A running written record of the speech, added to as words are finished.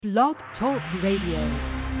Blog Talk Radio.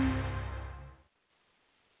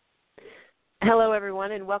 Hello,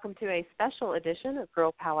 everyone, and welcome to a special edition of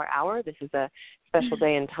Girl Power Hour. This is a special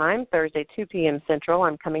day and time, Thursday, 2 p.m. Central.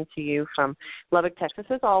 I'm coming to you from Lubbock, Texas,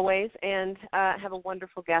 as always, and have a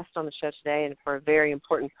wonderful guest on the show today and for a very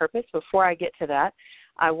important purpose. Before I get to that,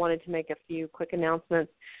 I wanted to make a few quick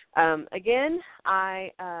announcements. Again, I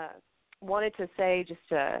wanted to say just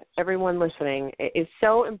to everyone listening, it is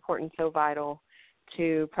so important, so vital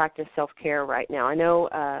to practice self-care right now. I know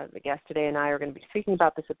the guest today and I are going to be speaking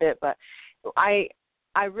about this a bit, but I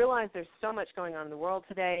realize there's so much going on in the world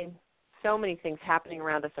today, so many things happening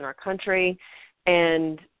around us in our country,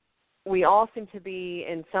 and we all seem to be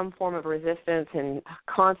in some form of resistance and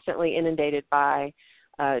constantly inundated by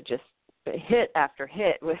just hit after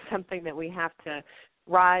hit with something that we have to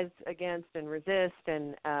rise against and resist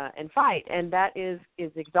and fight, and that is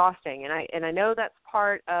exhausting. And I know that's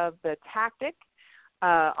part of the tactic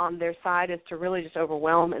on their side, is to really just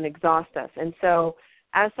overwhelm and exhaust us. And so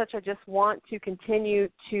as such, I just want to continue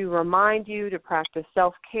to remind you to practice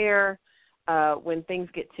self-care. When things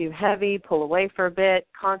get too heavy, pull away for a bit,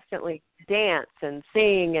 constantly dance and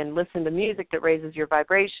sing and listen to music that raises your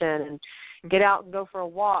vibration, and get out and go for a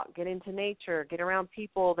walk, get into nature, get around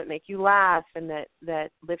people that make you laugh and that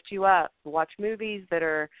lift you up. Watch movies that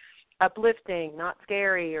are uplifting, not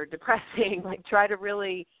scary or depressing. Like, try to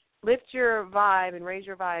really lift your vibe and raise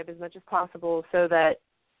your vibe as much as possible so that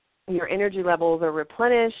your energy levels are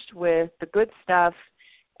replenished with the good stuff.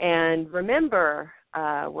 And remember,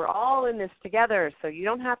 we're all in this together, so you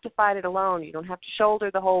don't have to fight it alone. You don't have to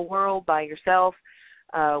shoulder the whole world by yourself.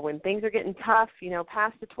 When things are getting tough,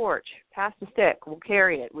 pass the torch, pass the stick. We'll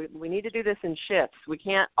carry it. We need to do this in shifts. We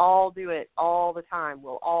can't all do it all the time.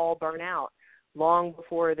 We'll all burn out long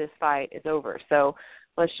before this fight is over. So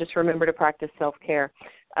let's just remember to practice self-care.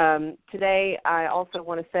 Today, I also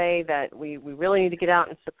want to say that we really need to get out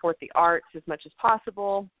and support the arts as much as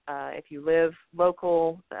possible. If you live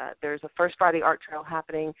local, there's a First Friday Art Trail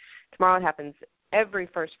happening tomorrow. It happens every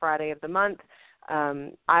first Friday of the month.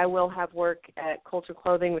 I will have work at Culture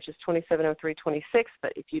Clothing, which is 2703 26th,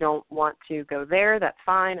 but if you don't want to go there, that's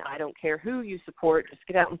fine. I don't care who you support. Just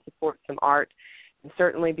get out and support some art, and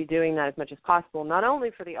certainly be doing that as much as possible, not only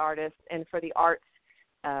for the artists and for the arts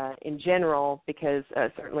in general, because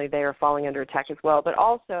certainly they are falling under attack as well, but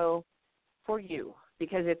also for you,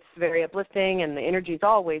 because it's very uplifting and the energy is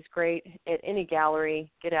always great at any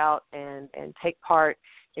gallery. Get out and take part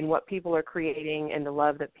in what people are creating and the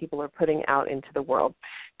love that people are putting out into the world.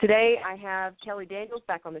 Today I have Kelly Daniels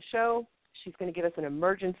back on the show. She's going to give us an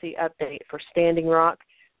emergency update for Standing Rock.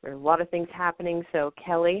 There are a lot of things happening. So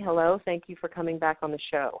Kelly, hello. Thank you for coming back on the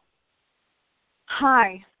show.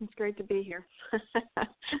 Hi, it's great to be here.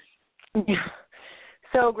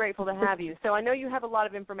 So grateful to have you. So I know you have a lot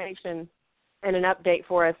of information and an update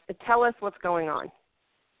for us. Tell us what's going on.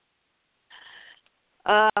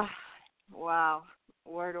 Wow,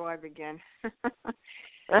 where do I begin?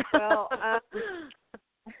 Well,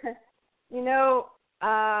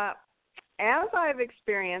 as I've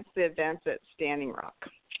experienced the events at Standing Rock,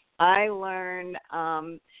 I learned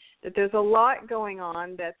that there's a lot going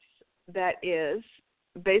on that is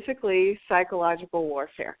basically psychological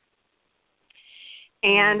warfare.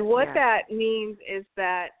 And what that means is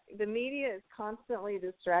that the media is constantly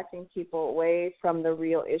distracting people away from the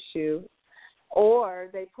real issue, or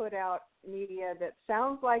they put out media that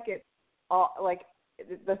sounds like it's all, like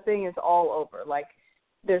the thing is all over, like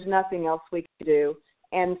there's nothing else we can do.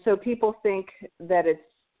 And so people think that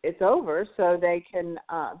it's over, so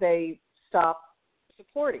they stop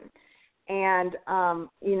supporting. And,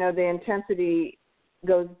 the intensity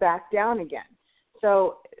goes back down again.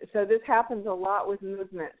 So this happens a lot with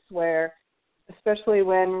movements where, especially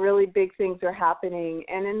when really big things are happening.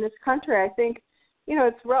 And in this country, I think,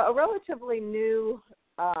 it's relatively new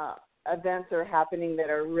events are happening that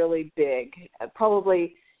are really big,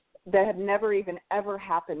 probably that have never even ever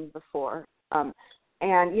happened before. And,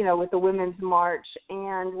 with the Women's March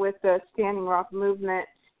and with the Standing Rock movement,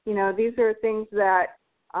 these are things that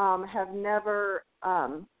have never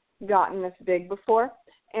gotten this big before.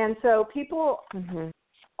 And so people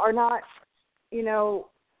are not,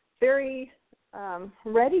 very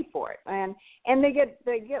ready for it. And they get,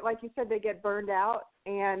 like you said, they get burned out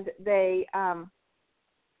and they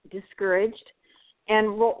discouraged.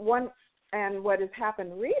 And what has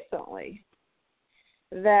happened recently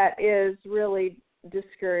that is really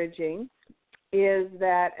discouraging is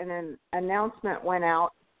that an announcement went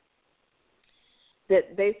out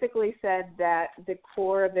that basically said that the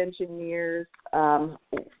Corps of Engineers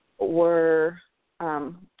were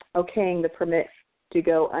okaying the permit to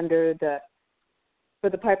go under the for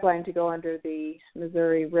the pipeline to go under the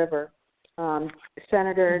Missouri River.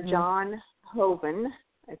 Senator John Hoeven,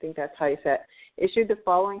 I think that's how you say it, issued the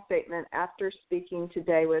following statement after speaking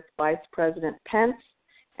today with Vice President Pence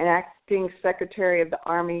and Acting Secretary of the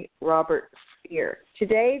Army Robert Speer.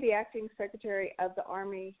 Today, the Acting Secretary of the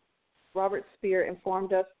Army, Robert Speer,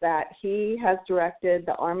 informed us that he has directed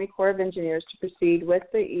the Army Corps of Engineers to proceed with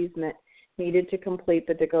the easement needed to complete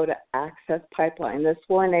the Dakota Access Pipeline. This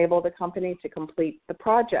will enable the company to complete the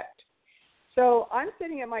project. So I'm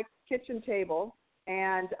sitting at my kitchen table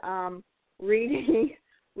and reading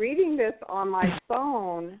this on my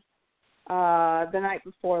phone the night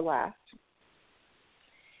before last.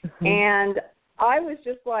 And I was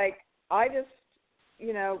just like, I just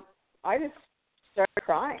started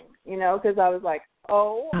crying, because I was like,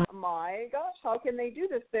 oh my gosh, how can they do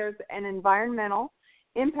this? There's an environmental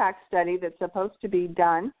impact study that's supposed to be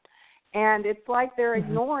done, and it's like they're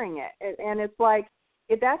ignoring it. And it's like,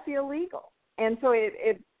 that's illegal. And so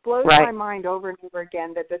it blows my mind over and over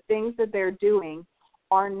again that the things that they're doing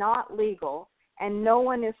are not legal, and no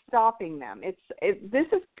one is stopping them. I think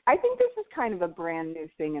this is kind of a brand new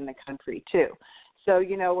thing in the country too. So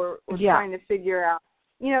we're trying to figure out.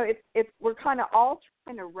 We're kind of all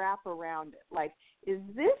trying to wrap around it. Like, is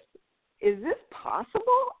this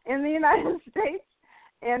possible in the United States?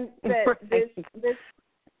 And that this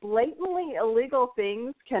blatantly illegal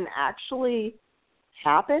things can actually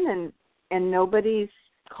happen, and nobody's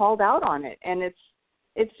called out on it. And it's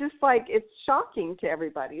just like, it's shocking to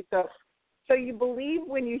everybody. So you believe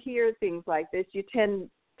when you hear things like this, you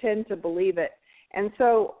tend to believe it. And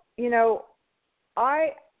so,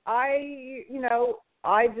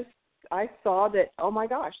 I saw that, oh my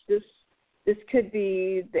gosh, this could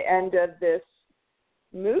be the end of this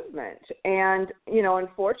movement. And,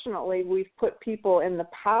 unfortunately, we've put people in the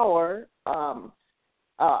power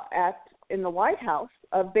in the White House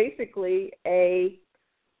of basically a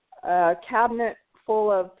cabinet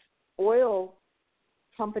full of oil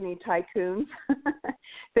company tycoons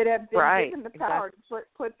that have been given the power to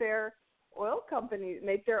put their oil companies,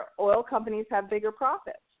 make their oil companies have bigger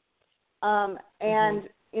profits. And,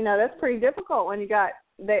 that's pretty difficult when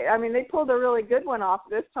they pulled a really good one off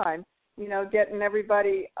this time, getting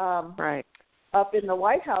everybody up in the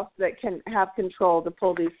White House that can have control to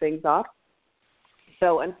pull these things off.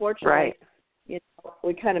 So unfortunately,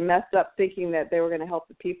 we kind of messed up thinking that they were going to help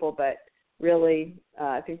the people, but really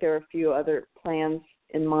I think there were a few other plans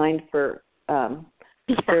in mind for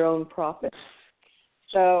their own profit.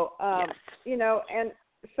 So, and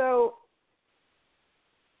so,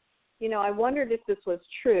 I wondered if this was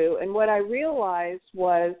true. And what I realized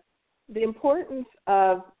was the importance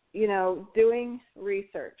of, doing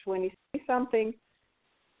research. When you see something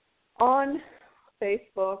on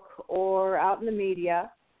Facebook or out in the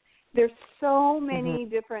media, there's so many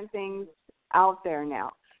different things out there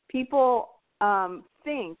now. People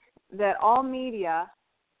think that all media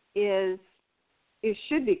it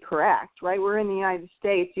should be correct, right? We're in the United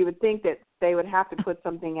States. You would think that they would have to put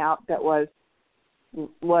something out that was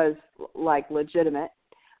like legitimate,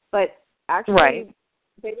 but actually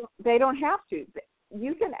they don't have to.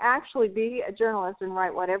 You can actually be a journalist and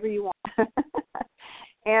write whatever you want,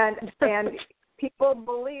 and people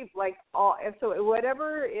believe so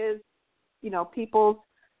whatever is people's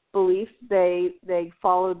beliefs, they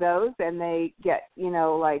follow those and they get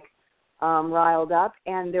riled up.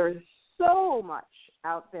 And there's so much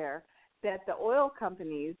out there that the oil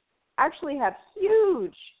companies actually have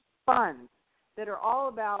huge funds that are all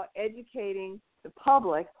about educating the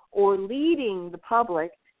public or leading the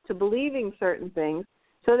public to believing certain things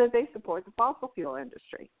so that they support the fossil fuel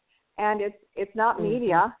industry. And it's not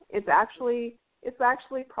media, it's actually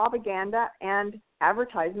propaganda and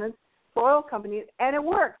advertisements for oil companies, and it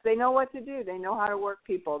works. They know what to do. They know how to work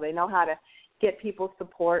people. They know how to get people's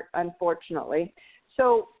support, unfortunately.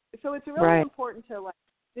 So it's really important to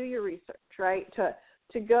do your research, right?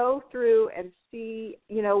 To go through and see,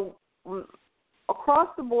 across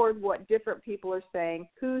the board what different people are saying,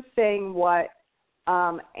 who's saying what,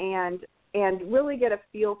 and really get a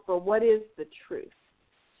feel for what is the truth.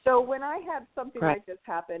 So when I have something like this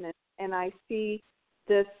happen and I see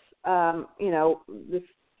this,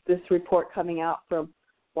 this report coming out from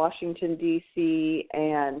Washington, D.C.,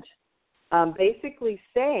 and basically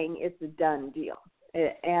saying it's a done deal.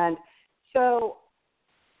 And so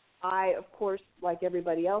I, of course, like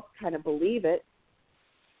everybody else, kind of believe it.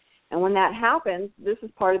 And when that happens, this is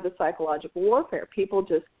part of the psychological warfare. People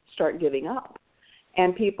just start giving up.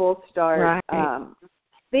 And people start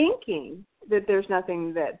thinking that there's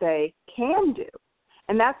nothing that they can do.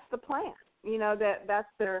 And that's the plan. That's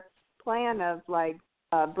their plan of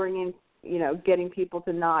bringing getting people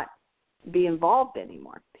to not be involved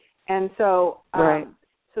anymore. And so,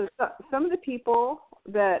 so some of the people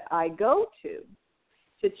that I go to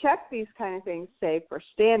check these kind of things, say for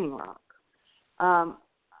Standing Rock,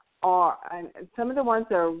 are and some of the ones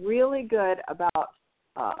that are really good about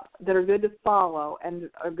that are good to follow and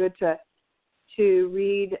are good to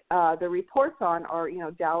read the reports on are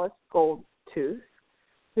Dallas Goldtooth,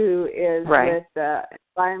 who is with the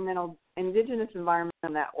Indigenous Environmental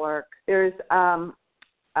Network. There's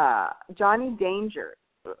Johnny Danger.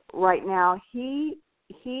 Right now, he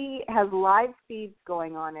has live feeds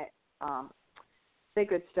going on at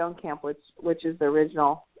Sacred Stone Camp, which is the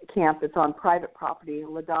original camp that's on private property,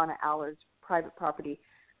 LaDonna Allard's private property.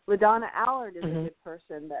 LaDonna Allard is a good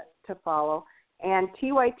person to follow, and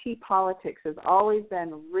TYT Politics has always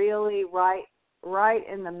been really right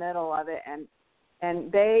in the middle of it,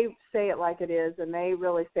 and they say it like it is, and they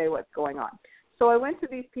really say what's going on. So I went to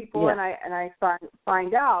these people, and I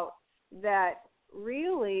find out that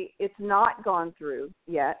really it's not gone through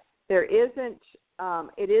yet. There isn't.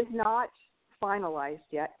 It is not finalized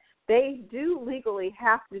yet. They do legally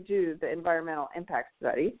have to do the environmental impact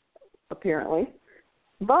study, apparently,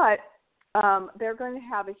 but they're going to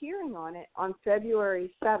have a hearing on it on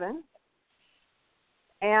February 7th,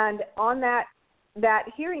 and on that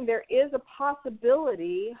hearing, there is a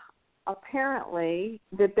possibility, apparently,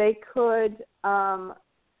 that they could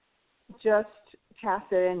just pass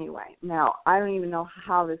it anyway. Now, I don't even know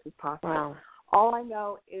how this is possible. Wow. All I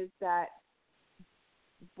know is that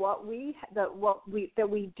we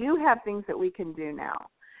do have things that we can do now,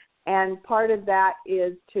 and part of that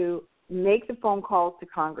is to make the phone calls to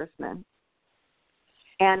congressmen.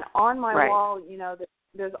 And on my wall,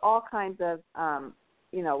 there's all kinds of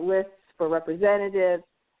lists for representatives.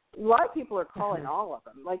 A lot of people are calling all of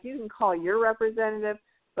them. Like, you can call your representative,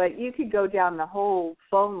 but you could go down the whole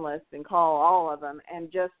phone list and call all of them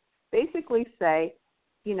and just basically say,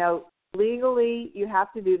 legally you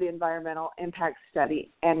have to do the environmental impact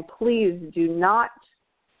study, and please do not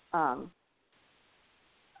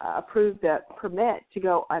approve the permit to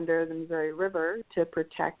go under the Missouri River to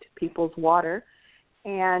protect people's water,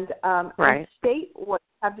 and state what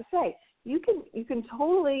you have to say. You can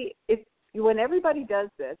totally, when everybody does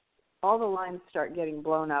this, all the lines start getting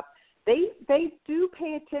blown up. They do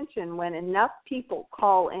pay attention when enough people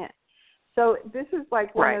call in. So this is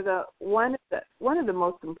like one of the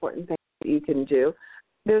most important things that you can do.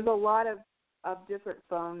 There's a lot of different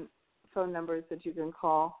phone numbers that you can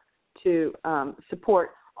call to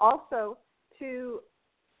support. Also, to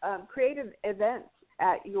create events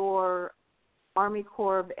at your Army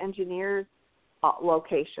Corps of Engineers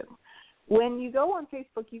location. When you go on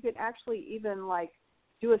Facebook, you can actually even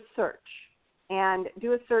do a search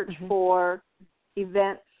for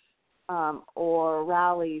events or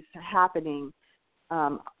rallies happening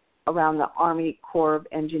around the Army Corps of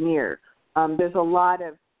Engineers. There's a lot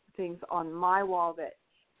of things on my wall that,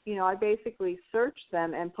 I basically search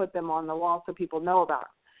them and put them on the wall so people know about.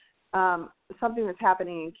 Something that's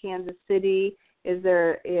happening in Kansas City is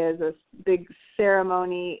there is a big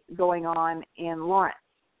ceremony going on in Lawrence,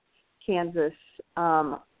 Kansas.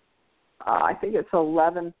 I think it's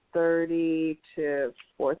 11:30 to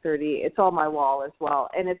 4:30. It's on my wall as well,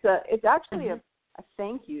 and it's actually a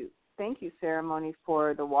thank you ceremony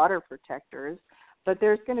for the water protectors. But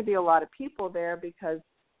there's going to be a lot of people there because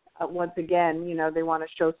once again, they want to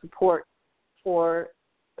show support for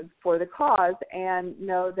the cause and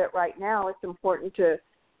know that right now it's important to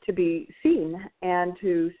be seen and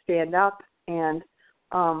to stand up and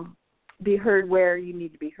be heard where you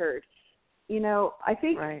need to be heard. I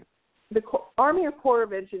think the Army or Corps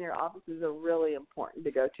of Engineer offices are really important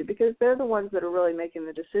to go to because they're the ones that are really making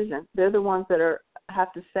the decision. They're the ones that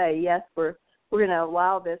have to say, yes, we're going to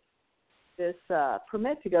allow this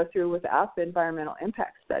permit to go through without the environmental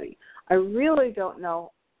impact study. I really don't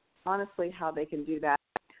know, honestly, how they can do that.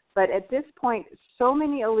 But at this point, so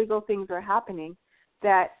many illegal things are happening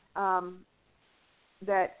that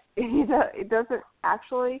it doesn't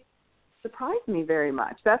actually surprise me very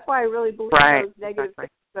much. That's why I really believe those negative things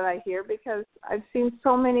that I hear, because I've seen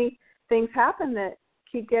so many things happen that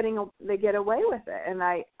they get away with it, and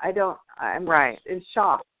I'm in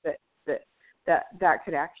shock that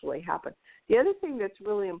could actually happen. The other thing that's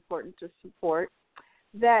really important to support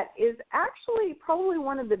that is actually probably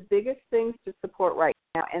one of the biggest things to support right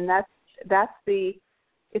now, and that's the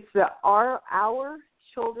Our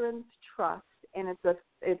Children's Trust, and it's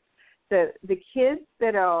the kids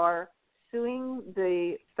that are suing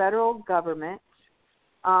the federal government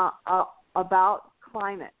about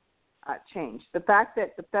climate change. The fact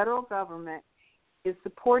that the federal government is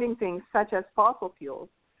supporting things such as fossil fuels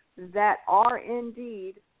that are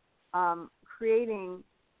indeed creating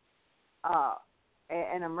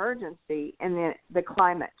an emergency in the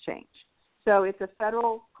climate change. So it's a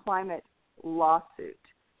federal climate lawsuit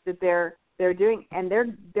that they're doing, and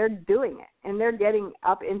they're doing it, and they're getting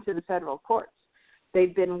up into the federal courts.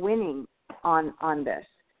 They've been winning on this.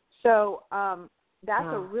 So that's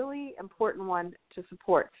a really important one to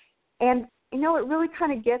support. And it really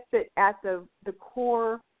kind of gets it at the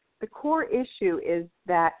core. The core issue is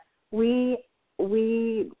that we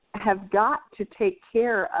have got to take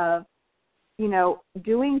care of,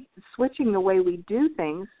 switching the way we do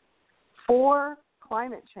things for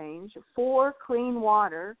climate change, for clean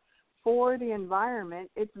water, for the environment.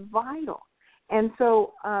 It's vital. And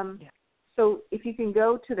so, so if you can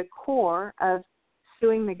go to the core of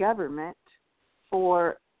suing the government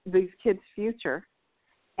for these kids' future,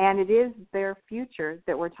 and it is their future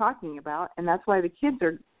that we're talking about, and that's why the kids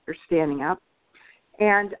are standing up.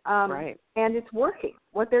 And and it's working.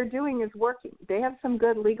 What they're doing is working. They have some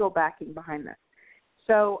good legal backing behind this.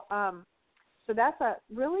 So so that's a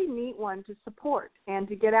really neat one to support and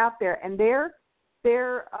to get out there. And their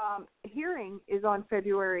hearing is on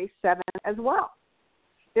February 7th as well.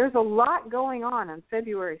 There's a lot going on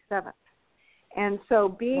February 7th. And so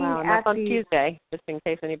being and at that's on Tuesday, just in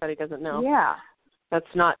case anybody doesn't know. Yeah. That's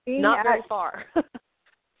not very far.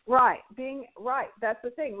 Right. That's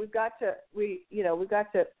the thing. We've got to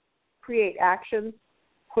create actions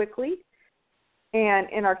quickly, and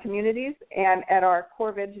in our communities and at our Corps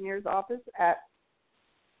of Engineers office at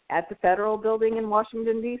the federal building in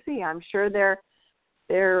Washington D.C. I'm sure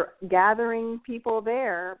they're gathering people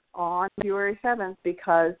there on February 7th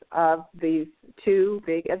because of these two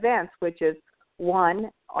big events, which is, one,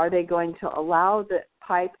 are they going to allow the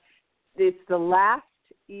pipe? It's the last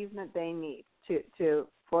easement they need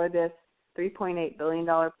for this $3.8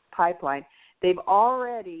 billion pipeline. They've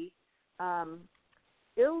already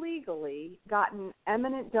illegally gotten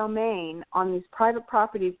eminent domain on these private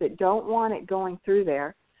properties that don't want it going through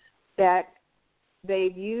there, that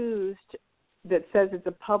they've used, that says it's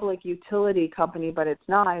a public utility company, but it's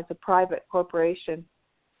not. It's a private corporation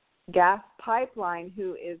gas pipeline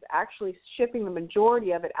who is actually shipping the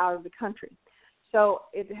majority of it out of the country. So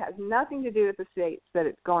it has nothing to do with the states that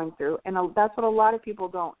it's going through, and that's what a lot of people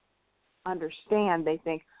don't understand. They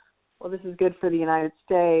think, well, this is good for the United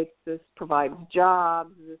States, this provides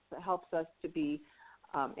jobs, this helps us to be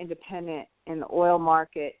independent in the oil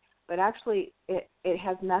market, but actually it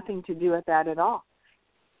has nothing to do with that at all.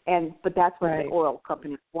 But that's what the oil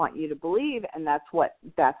companies want you to believe, and that's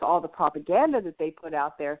all the propaganda that they put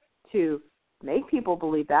out there to make people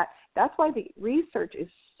believe that. That's why the research is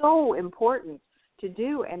so important to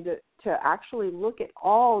do, and to actually look at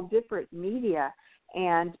all different media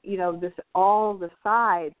and all the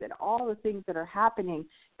sides and all the things that are happening,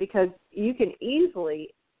 because you can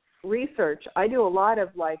easily research. I do a lot of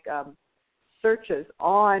searches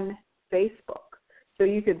on Facebook. So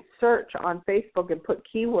you can search on Facebook and put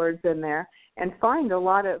keywords in there and find a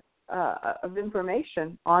lot of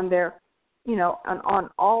information on there, on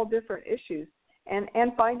all different issues, and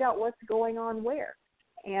find out what's going on where,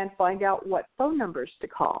 and find out what phone numbers to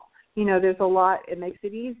call. There's a lot. It makes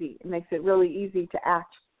it easy. It makes it really easy to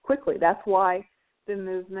act quickly. That's why the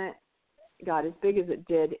movement got as big as it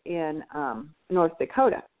did in North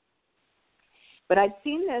Dakota. But I've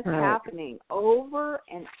seen this happening over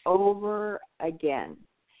and over again.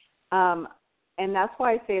 And that's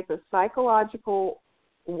why I say it's a psychological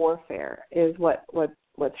warfare is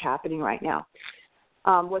what's happening right now.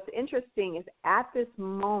 What's interesting is at this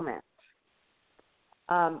moment,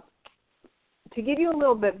 to give you a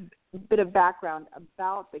little bit of background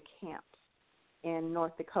about the camps in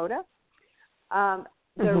North Dakota, the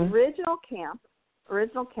original camp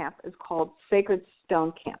is called Sacred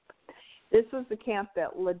Stone Camp. This was the camp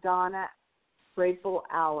that LaDonna Grateful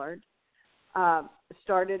Allard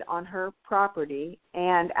started on her property,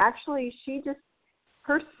 and actually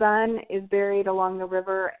her son is buried along the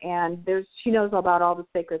river, and she knows about all the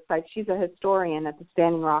sacred sites. She's a historian at the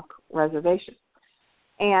Standing Rock Reservation,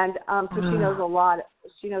 and so she knows a lot.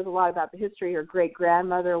 She knows a lot about the history. Her great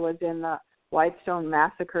grandmother was in the Whitestone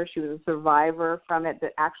Massacre. She was a survivor from it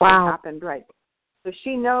that actually happened. Right, so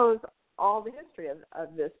she knows all the history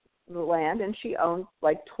of this land, and she owns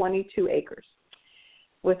 22 acres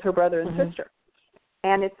with her brother and sister,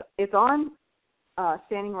 and it's on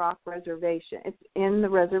Standing Rock Reservation. It's in the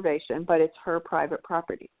reservation, but it's her private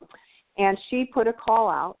property. And she put a call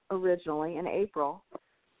out originally in April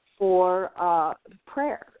for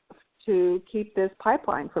prayer to keep this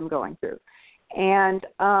pipeline from going through, and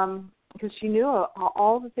because she knew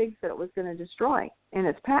all the things that it was going to destroy in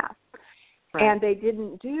its path. Right. And they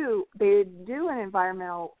do an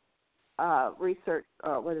environmental research,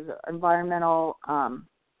 environmental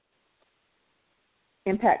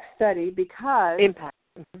impact study because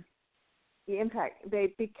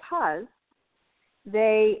because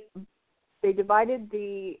they divided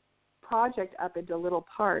the project up into little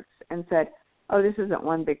parts and said, oh, this isn't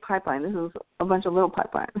one big pipeline, this is a bunch of little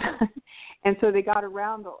pipelines. And so they got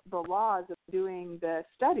around the laws of doing the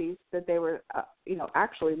studies that they were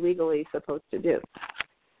actually legally supposed to do.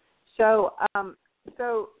 So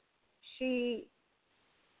she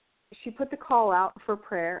put the call out for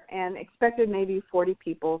prayer and expected maybe 40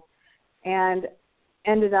 people, and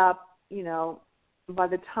ended up, by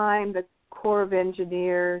the time the Corps of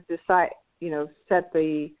Engineers set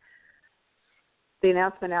the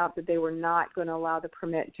announcement out that they were not going to allow the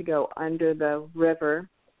permit to go under the river,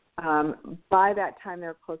 by that time there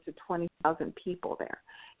were close to 20,000 people there.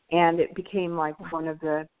 And it became like one of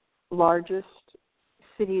the largest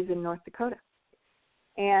cities in North Dakota.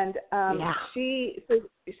 And she,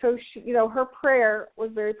 her prayer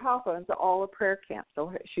was very powerful. It's all a prayer camp.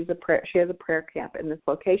 So she has a prayer camp in this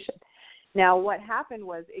location. Now, what happened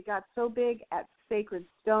was it got so big at Sacred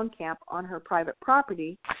Stone Camp on her private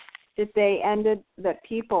property that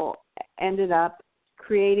people ended up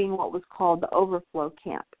creating what was called the Overflow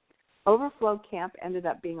Camp. Overflow Camp ended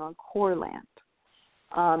up being on Corps land.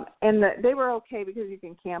 And they were okay because you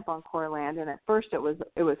can camp on Corps land, and at first it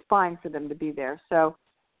was fine for them to be there. So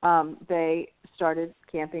they started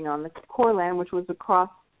camping on the Corps land, which was across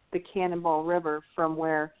the Cannonball River from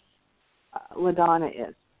where LaDonna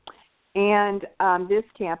is. And this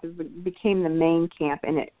camp became the main camp,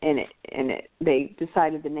 and they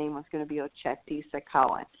decided the name was going to be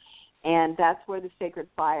Ocheti-Sakowin. And that's where the sacred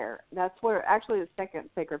fire, that's where actually the second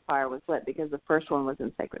sacred fire was lit, because the first one was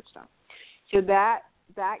in Sacred Stone. So that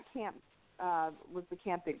camp was the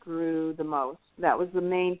camp that grew the most. That was the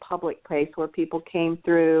main public place where people came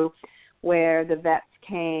through, where the vets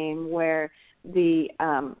came, where the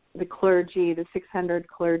clergy, the 600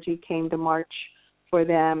 clergy came to march for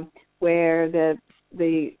them, where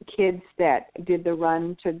the kids that did the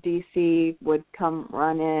run to D.C. would come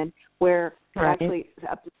run in, where actually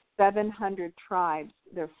up to 700 tribes,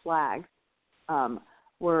 their flags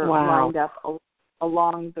were lined up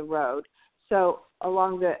along the road. So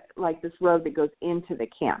along this road that goes into the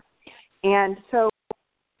camp. And so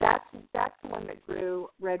that's the one that grew.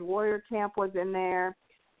 Red Warrior Camp was in there.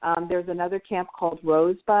 There's another camp called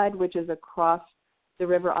Rosebud, which is across the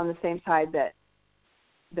river on the same side that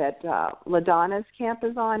LaDonna's camp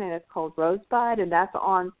is on, and it's called Rosebud, and that's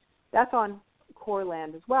on Corps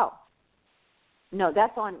land as well. No,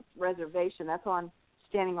 that's on reservation. That's on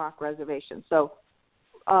Standing Rock Reservation. So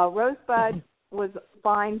Rosebud was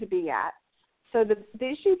fine to be at. So the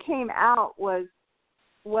issue came out was,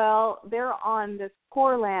 well, they're on this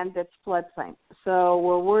Corps land that's floodplain. So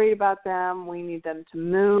we're worried about them. We need them to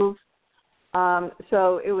move.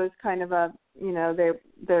 So it was kind of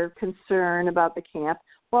their concern about the camp.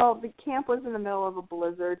 Well, the camp was in the middle of a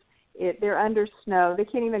blizzard. They're under snow. They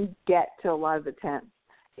can't even get to a lot of the tents.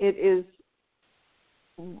 It is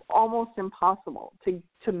almost impossible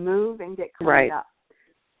to move and get cleaned up.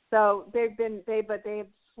 So they have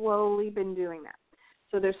slowly been doing that.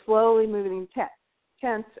 So they're slowly moving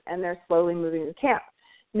tents, and they're slowly moving the camp.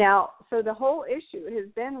 Now, so the whole issue has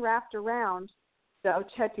been wrapped around the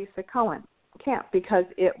Ocheti-Sakowin camp because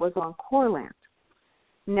it was on Corps land.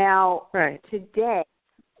 Now, today,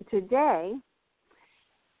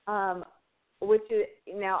 which is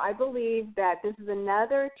now, I believe that this is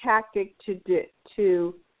another tactic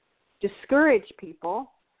to discourage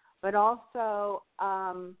people, but also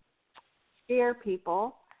scare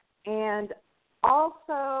people, and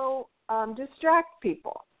also distract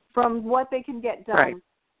people from what they can get done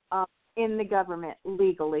in the government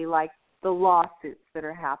legally, like the lawsuits that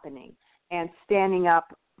are happening and standing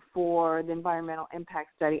up for the environmental impact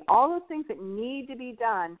study, all those things that need to be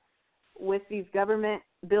done with these government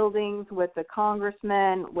buildings, with the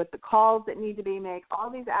congressmen, with the calls that need to be made, all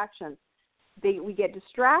these actions. We get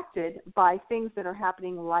distracted by things that are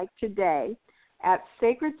happening, like today at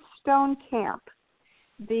Sacred Stone Camp.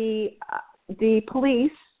 The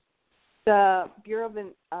police, the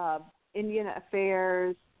Bureau of Indian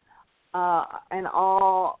Affairs, and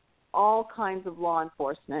all kinds of law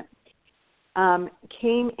enforcement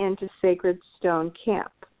came into Sacred Stone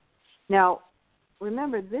Camp. Now,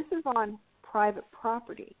 remember, this is on private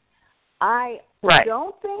property. I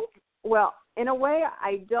don't think, well, in a way,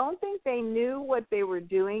 I don't think they knew what they were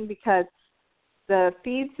doing, because the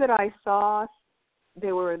feeds that I saw,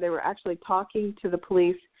 they were actually talking to the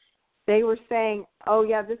police. They were saying, oh,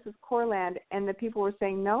 yeah, this is Corps land, and the people were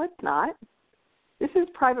saying, no, it's not. This is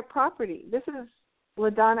private property. This is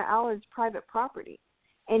LaDonna Allard's private property.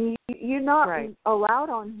 And you're not allowed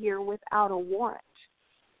on here without a warrant.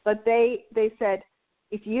 But they said,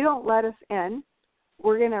 if you don't let us in,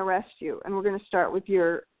 we're going to arrest you, and we're going to start with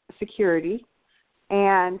your security,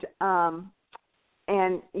 and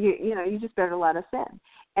you just better let us in.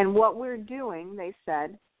 And what we're doing, they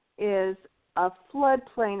said, is a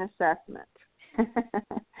floodplain assessment,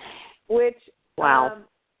 which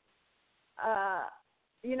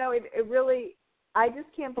it really, I just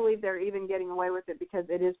can't believe they're even getting away with it because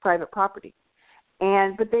it is private property,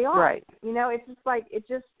 but they are. Right. It's just like it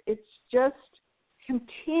just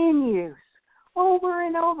continues over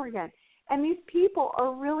and over again, and these people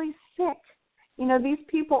are really sick. These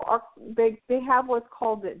people they have what's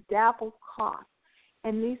called the dapple cough,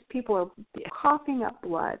 and these people are coughing up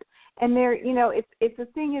blood, and they're it's the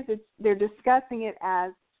thing is they're discussing it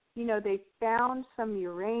as they found some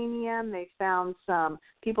uranium, they found some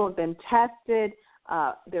people have been tested.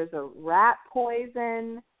 There's a rat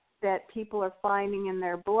poison that people are finding in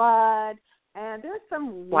their blood, and there's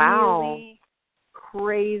some really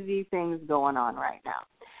crazy things going on right now.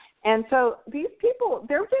 And so these people,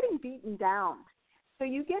 they're getting beaten down. So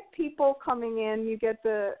you get people coming in, you get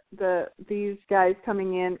these guys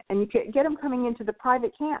coming in, and you get them coming into the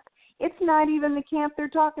private camp. It's not even the camp they're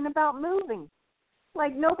talking about moving.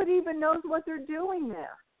 Like nobody even knows what they're doing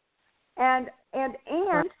there. And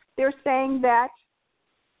they're saying that,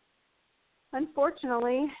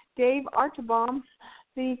 unfortunately, Dave Archibald,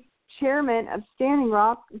 the chairman of Standing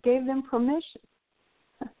Rock, gave them permission.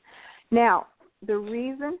 Now, the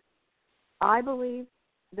reason I believe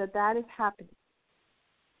that is happening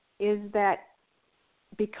is that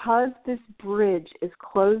because this bridge is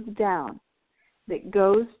closed down that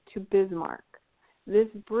goes to Bismarck, this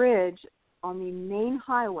bridge on the main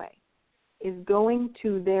highway is going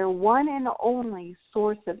to their one and only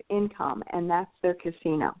source of income, and that's their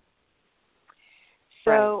casino.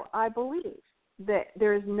 So I believe that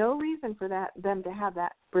there is no reason for them to have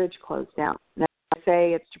that bridge closed down. Now, they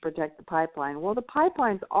say it's to protect the pipeline. Well, the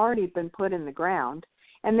pipeline's already been put in the ground,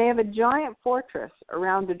 and they have a giant fortress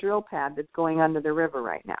around the drill pad that's going under the river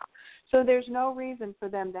right now. So there's no reason for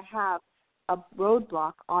them to have a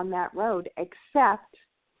roadblock on that road except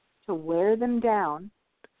to wear them down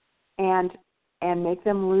and make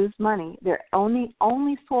them lose money. Their only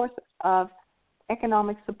source of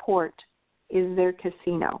economic support is their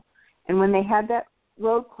casino. And when they had that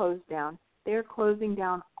road closed down, they're closing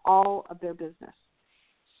down all of their business.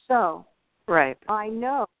 So I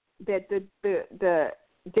know that the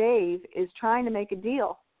Dave is trying to make a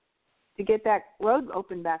deal to get that road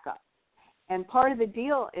opened back up. And part of the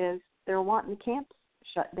deal is they're wanting the camps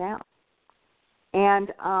shut down.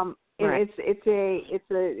 And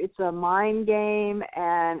it's a mind game,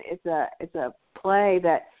 and it's a play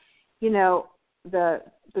that the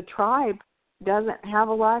tribe doesn't have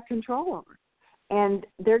a lot of control over, and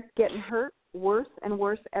they're getting hurt worse and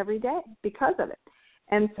worse every day because of it.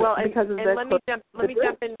 And so, let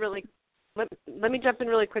me jump in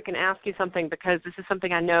really quick and ask you something, because this is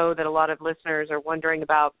something I know that a lot of listeners are wondering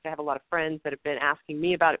about. I have a lot of friends that have been asking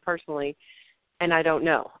me about it personally, and I don't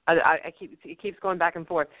know. It keeps going back and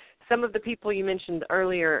forth. Some of the people you mentioned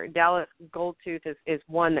earlier, Dallas Goldtooth is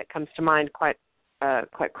one that comes to mind quite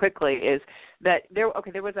quickly. Is that there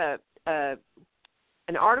was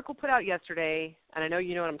an article put out yesterday, and I know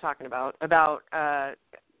you know what I'm talking about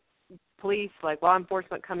police, like law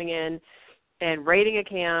enforcement, coming in and raiding a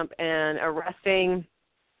camp and arresting,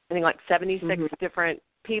 I think, like 76 different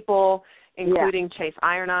people, including Chase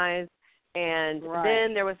Iron Eyes. And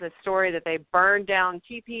then there was a story that they burned down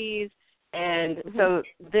teepees. And so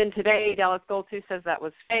then today, Dallas Goldtooth says that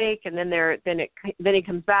was fake. And then he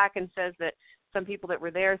comes back and says that some people that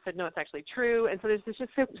were there said, no, it's actually true. And so there's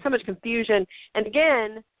just so much confusion. And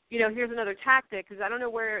again, here's another tactic, because I don't know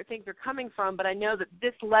where things are coming from, but I know that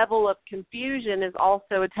this level of confusion is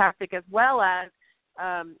also a tactic, as well as,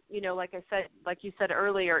 like you said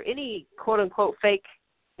earlier, any quote-unquote fake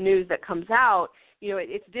news that comes out,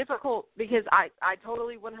 it's difficult, because I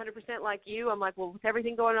totally 100% like you. I'm like, well, with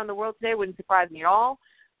everything going on in the world today, it wouldn't surprise me at all.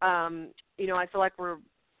 I feel like we're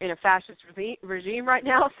in a fascist regime right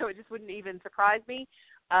now, so it just wouldn't even surprise me.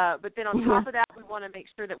 But then on top of that, we want to make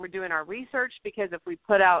sure that we're doing our research, because if we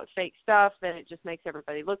put out fake stuff, then it just makes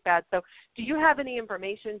everybody look bad. So do you have any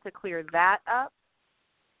information to clear that up?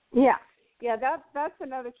 Yeah, that's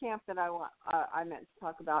another camp that I meant to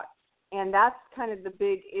talk about. And that's kind of the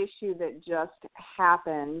big issue that just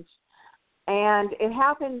happened. And it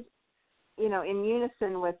happened, in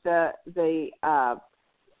unison with the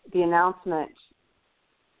announcement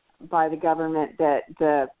by the government that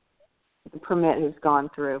the permit has gone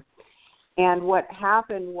through. And what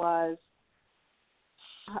happened was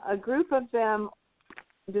a group of them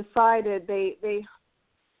decided they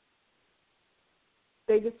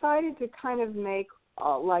decided to kind of make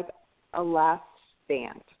like a last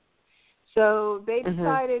stand. So they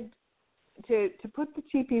decided to put the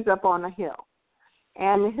teepees up on a hill,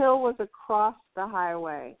 and the hill was across the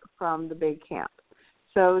highway from the big camp.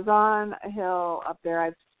 So it was on a hill up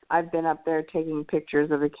there. I've been up there taking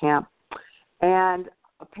pictures of the camp, and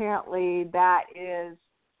apparently that is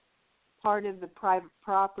part of the private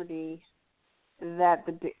property that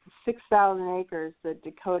the 6,000 acres that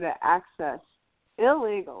Dakota Access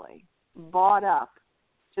illegally bought up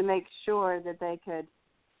to make sure that they could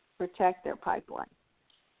protect their pipeline,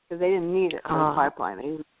 because they didn't need it for the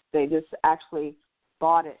pipeline. They just actually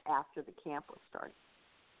bought it after the camp was started.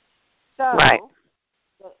 So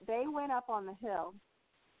they went up on the hill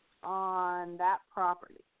on that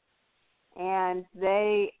property, and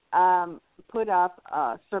they put up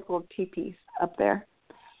a circle of teepees up there,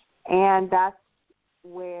 and that's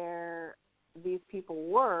where these people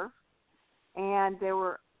were. And they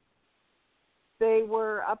were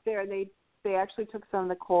up there, and they actually took some of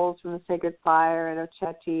the coals from the sacred fire at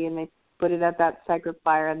Oceti, and they put it at that sacred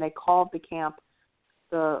fire, and they called the camp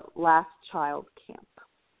the Last Child Camp.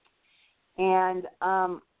 And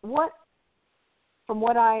from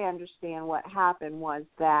what I understand, what happened was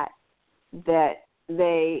that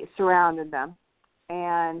they surrounded them,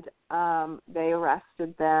 and they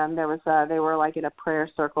arrested them. They were like in a prayer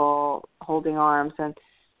circle holding arms, and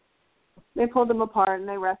they pulled them apart and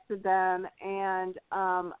they arrested them. And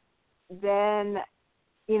then,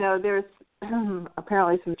 there's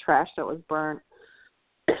apparently some trash that was burnt.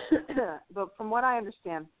 But from what I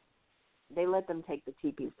understand, they let them take the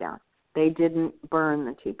teepees down. They didn't burn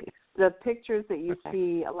the teepees. The pictures that you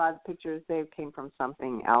see, a lot of pictures, they came from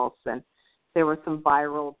something else. And there were some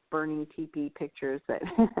viral burning teepee pictures that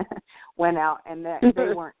went out, and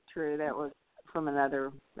they weren't true. That was from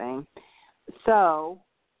another thing. So,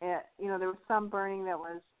 there was some burning that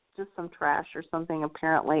was just some trash or something,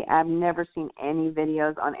 apparently. I've never seen any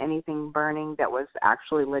videos on anything burning that was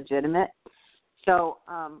actually legitimate. So,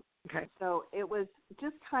 so it was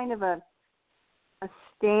just kind of a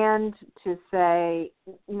stand to say,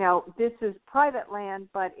 this is private land,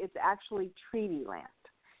 but it's actually treaty land.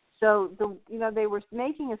 So they were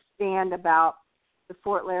making a stand about the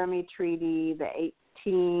Fort Laramie Treaty, the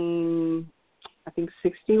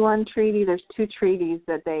 1861 treaty. There's two treaties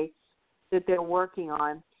that they're working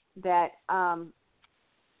on that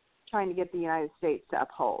trying to get the United States to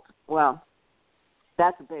uphold. Well,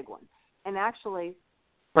 that's a big one, and actually,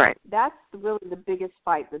 that's really the biggest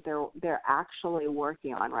fight that they're actually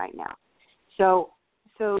working on right now. So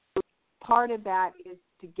part of that is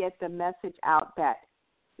to get the message out that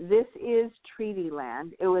this is treaty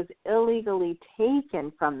land. It was illegally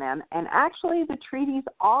taken from them, and actually the treaties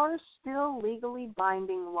are still legally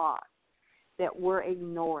binding laws that were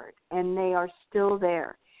ignored, and they are still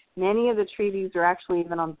there. Many of the treaties are actually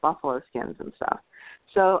even on buffalo skins and stuff.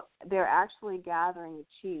 So they're actually gathering the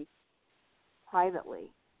chiefs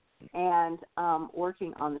privately and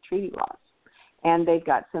working on the treaty laws. And they've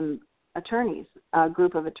got some attorneys, a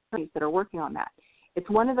group of attorneys that are working on that. It's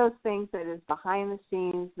one of those things that is behind the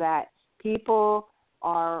scenes that people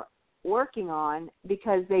are working on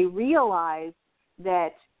because they realize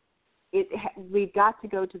that we've got to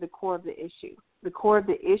go to the core of the issue. The core of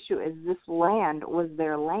the issue is this land was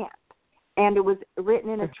their land. And it was written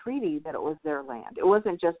in a treaty that it was their land. It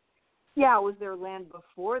wasn't just, it was their land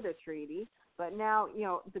before the treaty, but now,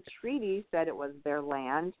 the treaty said it was their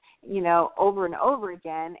land, over and over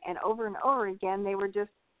again, and over again they were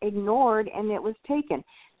just ignored and it was taken.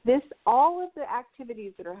 All of the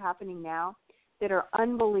activities that are happening now that are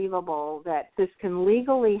unbelievable that this can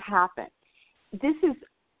legally happen, this has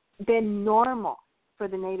been normal for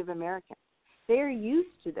the Native Americans. They're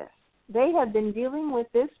used to this. They have been dealing with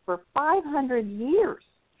this for 500 years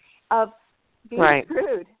of being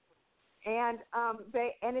screwed. And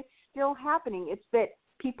and it's still happening. It's that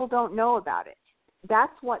people don't know about it.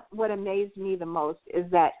 That's what amazed me the most, is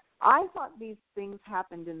that I thought these things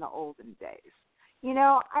happened in the olden days.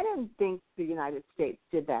 I didn't think the United States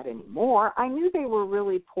did that anymore. I knew they were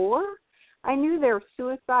really poor. I knew their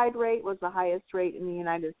suicide rate was the highest rate in the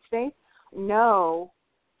United States. No,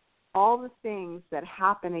 all the things that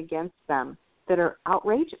happen against them that are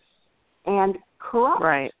outrageous and corrupt.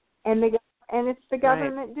 Right. And it's the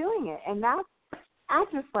government doing it. And that's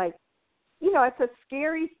just like, it's a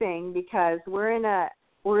scary thing because we're in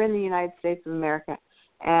the United States of America,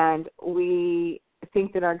 and we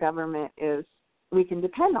think that our government we can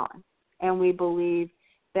depend on, and we believe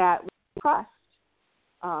that we trust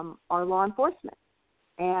our law enforcement,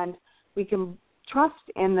 and we can trust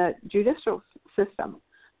in the judicial system.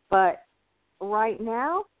 But right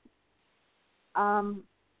now,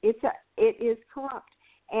 it is corrupt,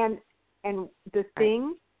 and the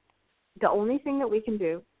only thing that we can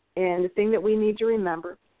do, and the thing that we need to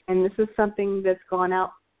remember, and this is something that's gone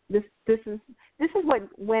out. This is what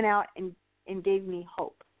went out and gave me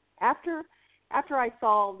hope. After I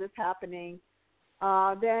saw this happening,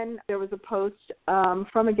 then there was a post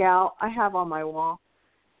from a gal I have on my wall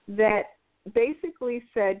that basically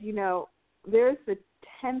said, there's the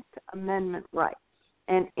 10th Amendment rights,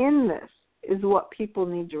 and in this is what people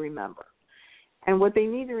need to remember. And what they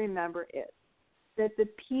need to remember is that the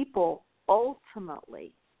people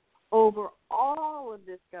ultimately, over all of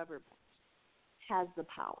this government, has the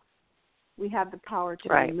power. We have the power to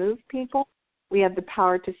remove people. We have the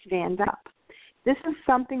power to stand up. This is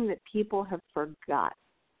something that people have forgotten.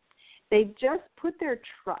 They just put their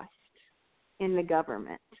trust in the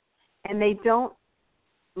government, and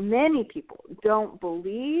many people don't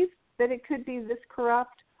believe that it could be this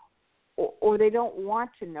corrupt, or they don't want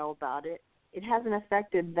to know about it. It hasn't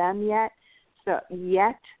affected them yet, so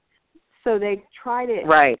they try to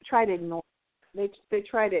ignore it. They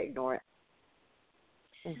try to ignore it.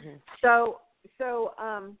 Mm-hmm. So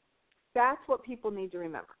that's what people need to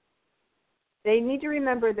remember. They need to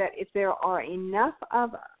remember that if there are enough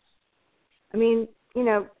of us,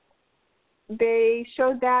 they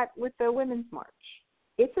showed that with the Women's March.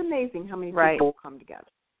 It's amazing how many people come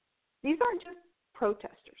together. These aren't just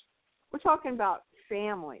protesters. We're talking about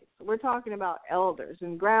families. We're talking about elders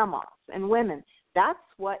and grandmas and women. That's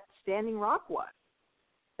what Standing Rock was.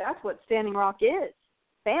 That's what Standing Rock is,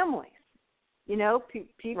 families.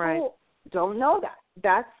 People don't know that.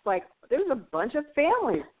 That's like there's a bunch of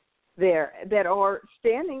families there that are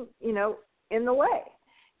standing, in the way.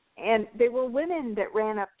 And they were women that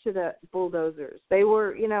ran up to the bulldozers. They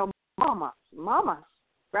were, mamas,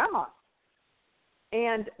 grandmas.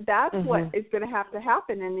 And that's what is going to have to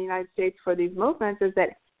happen in the United States for these movements is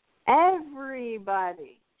that if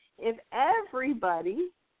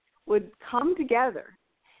everybody would come together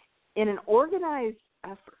in an organized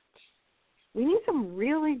effort. We need some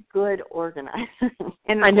really good organizers.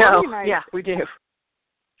 And I know. Yeah, we do.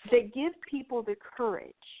 That give people the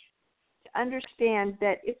courage to understand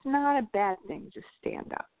that it's not a bad thing to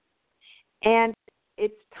stand up. And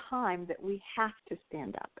it's time that we have to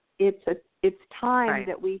stand up. It's time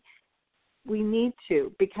that we need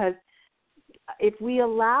to, because if we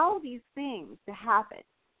allow these things to happen,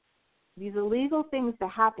 these illegal things to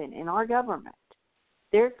happen in our government,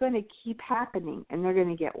 they're going to keep happening and they're going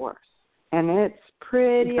to get worse. And it's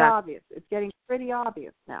pretty obvious. It's getting pretty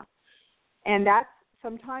obvious now. And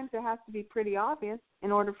sometimes it has to be pretty obvious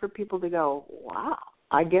in order for people to go, wow,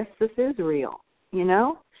 I guess this is real.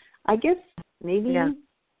 I guess maybe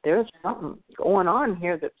there's something going on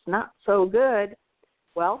here that's not so good.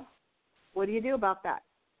 Well, what do you do about that?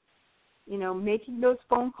 Making those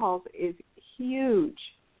phone calls is huge,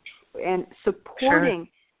 and supporting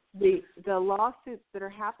the lawsuits that are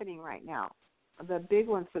happening right now, the big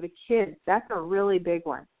ones for the kids, that's a really big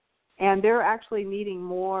one. And they're actually needing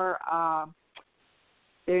more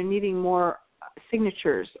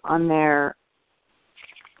signatures on their,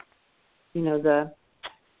 the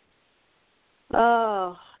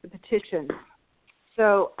petition.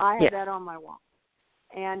 So I have that on my wall.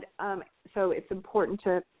 And so it's important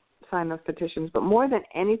to sign those petitions. But more than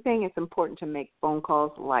anything, it's important to make phone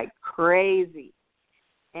calls like crazy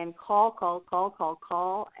and call,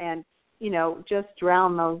 and, just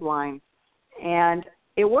drown those lines. And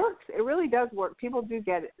it works. It really does work. People do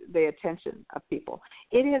get the attention of people.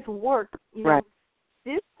 It has worked.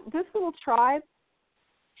 This little tribe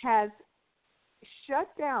has shut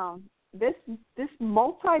down this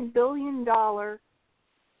multi-billion-dollar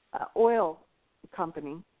oil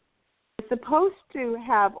company. It's supposed to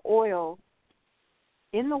have oil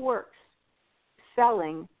in the works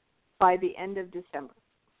selling by the end of December.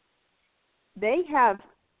 They have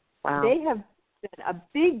done a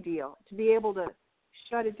big deal to be able to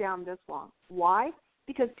shut it down this long. Why?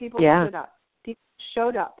 Because people stood up. People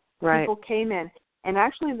showed up. People came in. And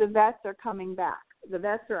actually the vets are coming back. The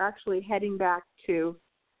vets are actually heading back to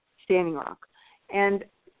Standing Rock, and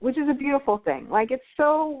which is a beautiful thing. Like, it's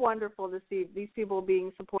so wonderful to see these people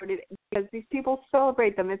being supported because these people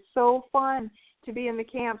celebrate them. It's so fun to be in the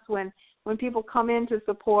camps when people come in to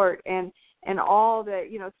support and all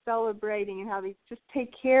the, celebrating and how they just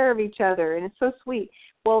take care of each other, and it's so sweet.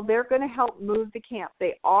 Well, they're going to help move the camp.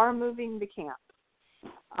 They are moving the camp.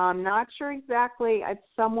 I'm not sure exactly. It's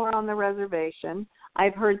somewhere on the reservation.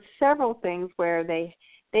 I've heard several things where they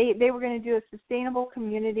They were going to do a sustainable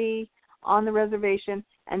community on the reservation,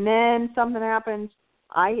 and then something happened.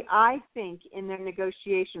 I think in their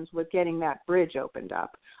negotiations with getting that bridge opened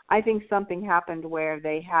up, I think something happened where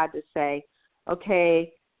they had to say,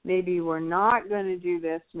 okay, maybe we're not going to do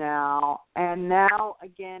this now. And now,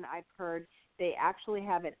 again, I've heard they actually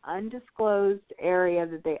have an undisclosed area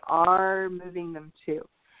that they are moving them to.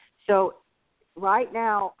 So right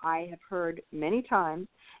now, I have heard many times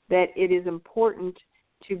that it is important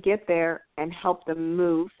to get there and help them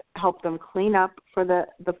move, help them clean up for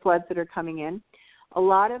the floods that are coming in. A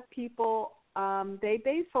lot of people, they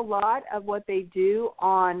base a lot of what they do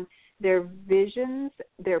on their visions,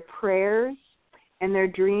 their prayers, and their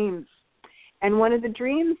dreams. And one of the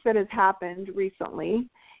dreams that has happened recently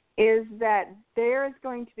is that there is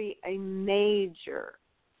going to be a major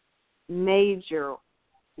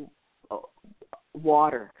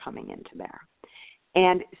water coming into there.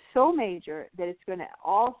 And so major that it's going to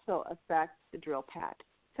also affect the drill pad.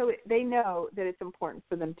 So they know that it's important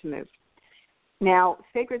for them to move. Now,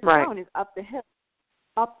 Sacred Stone is up the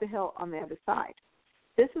hill on the other side.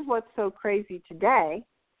 This is what's so crazy today,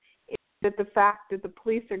 is that the fact that the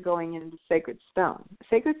police are going into Sacred Stone.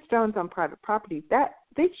 Sacred Stone's on private property. That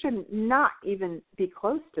they should not even be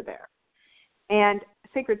close to there. And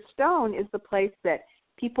Sacred Stone is the place that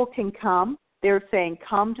people can come. They're saying,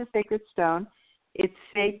 come to Sacred Stone. It's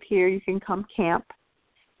safe here. You can come camp.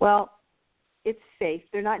 Well, it's safe.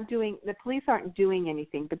 They're not doing, the police aren't doing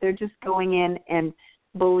anything, but they're just going in and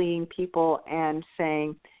bullying people and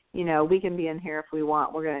saying, you know, we can be in here if we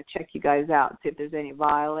want. We're going to check you guys out and see if there's any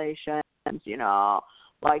violations, you know,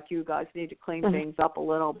 like you guys need to clean things up a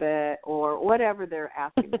little bit or whatever they're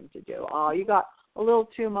asking them to do. Oh, you got a little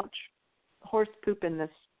too much horse poop in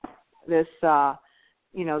this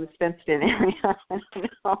you know, this fenced-in area.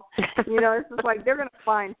 You know, it's just like they're going to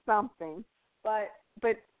find something. But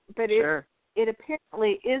sure. It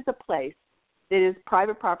apparently is a place that is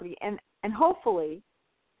private property, and hopefully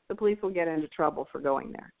the police will get into trouble for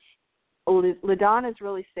going there. LaDonna is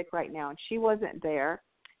really sick right now, and she wasn't there.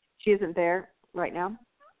 She isn't there right now.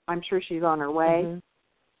 I'm sure she's on her way.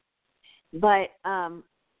 Mm-hmm. But,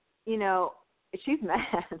 you know, she's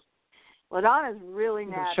mad. LaDonna's really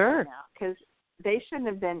mad right now because they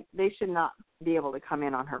should not be able to come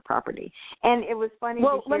in on her property. And it was funny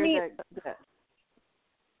to hear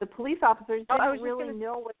the police officers didn't really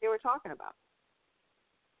know what they were talking about.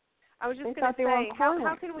 I was just going to say,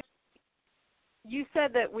 how can we, you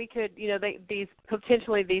said that we could, you know, these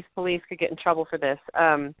police could get in trouble for this.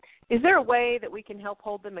 Is there a way that we can help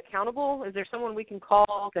hold them accountable? Is there someone we can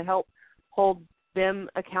call to help hold them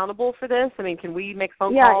accountable for this? I mean, can we make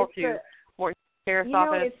phone calls to Morton Sheriff's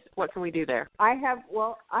Office? What can we do there? I have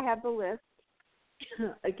the list,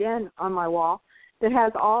 again, on my wall that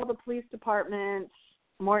has all the police departments,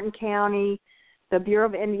 Morton County, the Bureau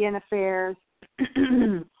of Indian Affairs.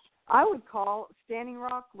 I would call Standing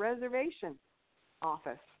Rock Reservation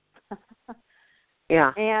Office.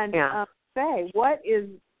 And say, what's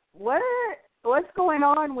going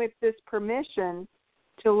on with this permission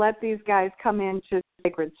to let these guys come into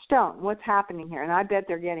Sacred Stone? What's happening here? And I bet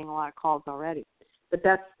they're getting a lot of calls already. But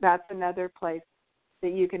that's another place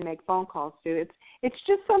that you can make phone calls to. It's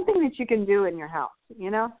just something that you can do in your house,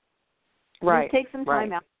 you know? Right. Just take some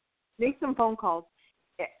time out, make some phone calls.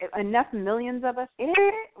 Enough millions of us,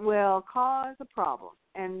 it will cause a problem.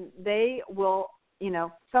 And they will, you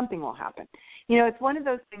know, something will happen. You know, it's one of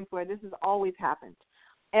those things where this has always happened.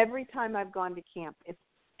 Every time I've gone to camp,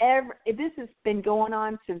 this has been going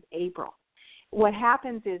on since April. What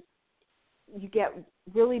happens is you get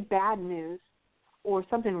really bad news or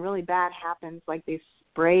something really bad happens, like they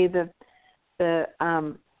spray the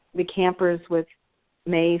campers with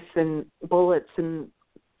mace and bullets and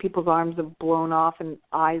people's arms are blown off and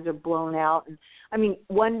eyes are blown out. And I mean,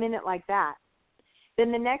 1 minute like that.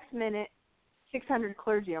 Then the next minute, 600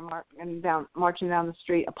 clergy are marching down the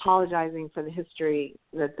street apologizing for the history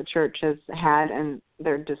that the church has had and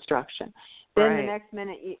their destruction. Then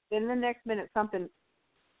the next minute something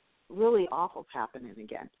really awful is happening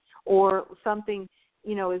again. Or something,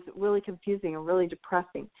 you know, is really confusing and really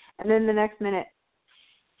depressing. And then the next minute,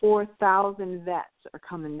 4,000 vets are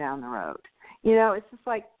coming down the road. You know, it's just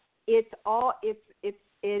like it's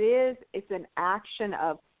an action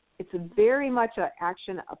of, it's very much a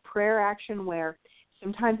prayer action where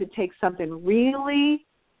sometimes it takes something really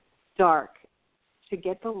dark to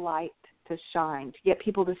get the light to shine, to get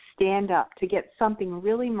people to stand up, to get something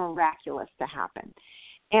really miraculous to happen.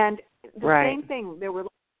 And the same thing, there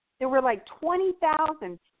were like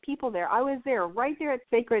 20,000 people there. I was there right there at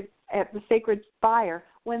the Sacred Spire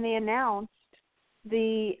when they announced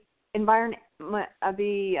the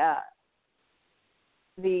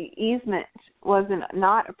the easement wasn't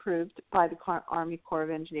not approved by the Army Corps of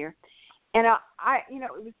Engineers, and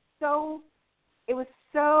it was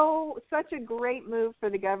such a great move for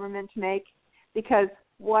the government to make, because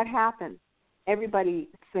what happens? Everybody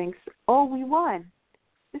thinks, oh, we won.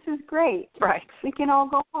 This is great. Right. We can all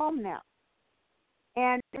go home now,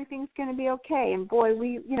 and everything's going to be okay. And boy,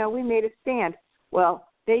 we made a stand. Well,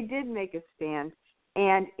 they did make a stand,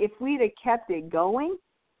 and if we'd have kept it going,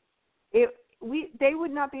 they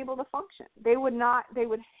would not be able to function. They would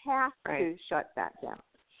have to shut that down.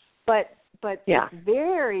 But it's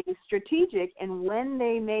very strategic in when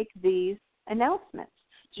they make these announcements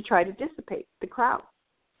to try to dissipate the crowd.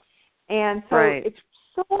 And so it's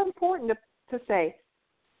so important to say,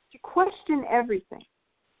 to question everything,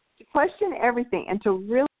 and to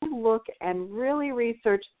really look and really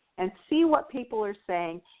research and see what people are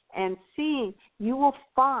saying, and seeing, you will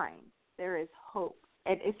find there is hope.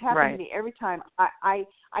 It's happened to me every time. I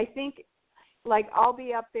think, like, I'll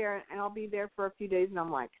be up there and I'll be there for a few days, and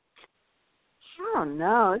I'm like, I don't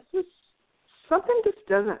know, it's just something just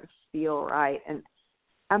doesn't feel right, and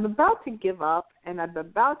I'm about to give up, and I'm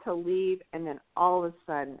about to leave, and then all of a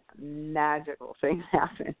sudden, magical things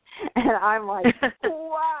happen, and I'm like,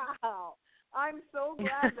 wow, I'm so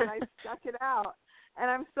glad that I stuck it out, and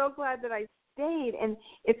I'm so glad that I stayed, and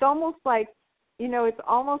it's almost like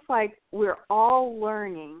we're all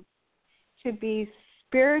learning to be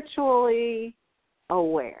spiritually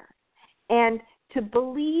aware and to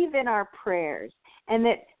believe in our prayers, and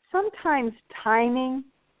that sometimes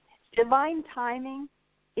divine timing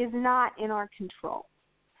is not in our control.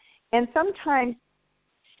 And sometimes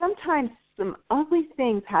some ugly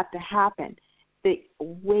things have to happen that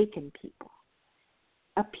awaken people.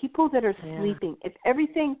 People that are sleeping. If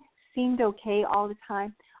everything seemed okay all the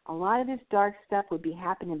time, a lot of this dark stuff would be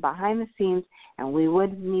happening behind the scenes, and we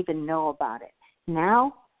wouldn't even know about it.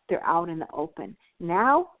 Now they're out in the open.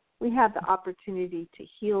 Now we have the opportunity to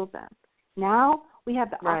heal them. Now we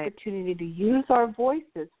have the opportunity to use our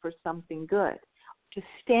voices for something good, to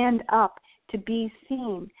stand up, to be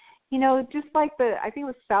seen. Just like I think it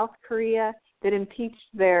was South Korea that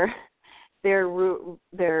impeached their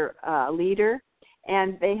leader,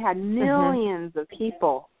 and they had millions of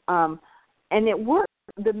people, and it worked.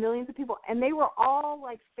 The millions of people, and they were all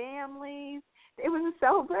like families. It was a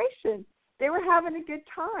celebration. They were having a good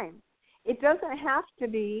time. It doesn't have to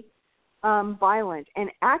be violent.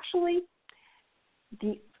 And actually,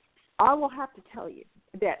 I will have to tell you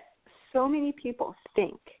that so many people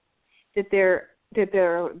think that there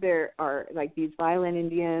are like these violent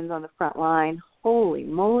Indians on the front line. Holy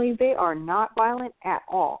moly, they are not violent at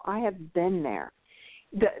all. I have been there.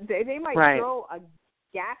 They might throw a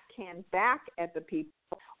gas can back at the people,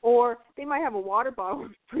 or they might have a water bottle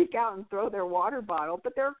and freak out and throw their water bottle,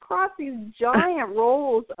 but they're across these giant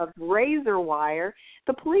rolls of razor wire.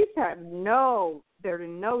 The police they're in no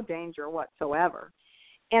danger whatsoever.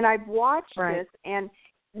 And I've watched this, and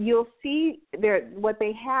you'll see what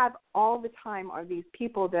they have all the time are these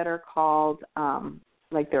people that are called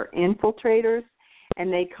like they're infiltrators,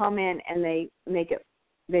 and they come in and they make it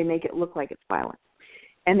look like it's violent.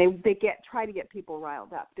 And they try to get people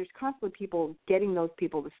riled up. There's constantly people getting those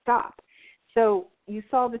people to stop. So you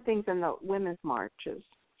saw the things in the women's marches.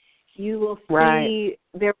 You will see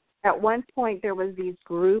there at one point there was these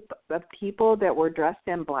group of people that were dressed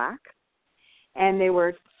in black, and they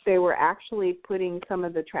were actually putting some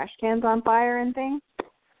of the trash cans on fire and things.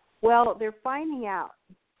 Well, they're finding out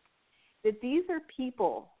that these are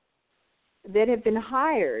people that have been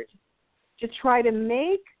hired to try to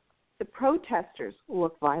make the protesters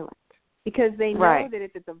look violent, because they know that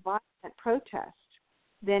if it's a violent protest,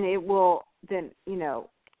 then it'll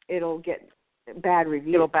get bad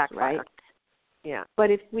reviews. It'll backfire. Right? Yeah. But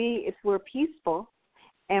if we're peaceful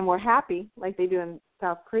and we're happy, like they do in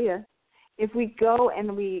South Korea, if we go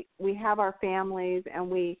and we have our families and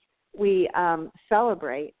we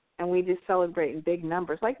celebrate, and we just celebrate in big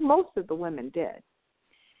numbers, like most of the women did,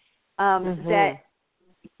 that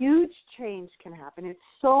huge change can happen. It's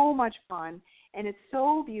so much fun, and it's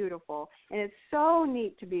so beautiful, and it's so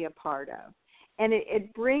neat to be a part of. And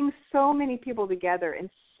it brings so many people together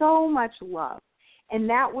and so much love. And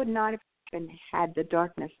that would not have happened had the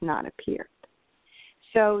darkness not appeared.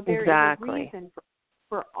 So there is a reason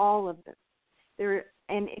for all of this.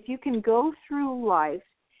 And if you can go through life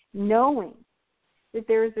knowing that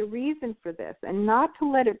there is a reason for this, and not to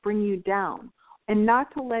let it bring you down, and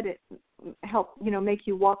not to let it help, make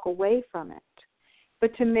you walk away from it,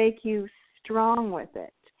 but to make you strong with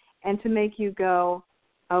it, and to make you go,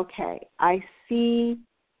 okay, I see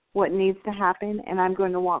what needs to happen, and I'm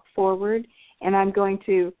going to walk forward, and I'm going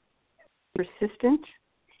to be persistent,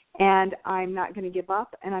 and I'm not going to give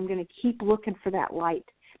up, and I'm going to keep looking for that light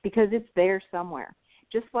because it's there somewhere.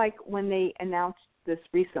 Just like when they announced this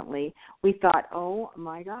recently, we thought, oh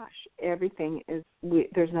my gosh,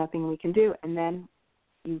 there's nothing we can do. And then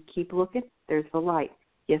you keep looking, there's the light.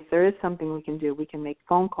 Yes, there is something we can do. We can make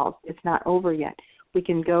phone calls. It's not over yet. We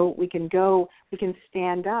can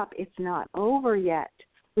stand up. It's not over yet.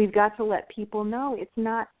 We've got to let people know it's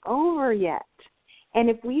not over yet. And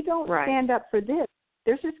if we don't stand up for this,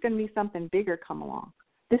 there's just going to be something bigger come along.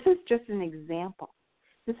 This is just an example.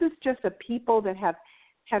 This is just a people that have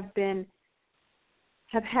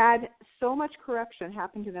had so much corruption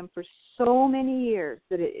happen to them for so many years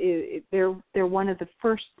that they're one of the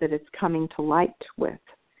first that it's coming to light with.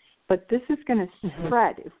 But this is going to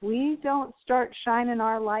spread. If we don't start shining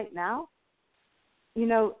our light now,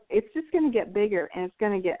 it's just going to get bigger and it's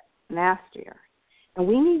going to get nastier. And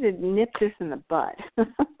we need to nip this in the bud.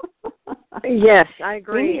 Yes, I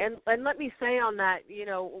agree. And let me say on that,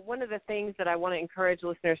 one of the things that I want to encourage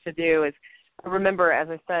listeners to do is remember, as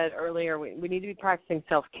I said earlier, we need to be practicing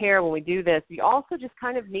self-care when we do this. We also just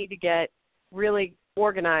kind of need to get really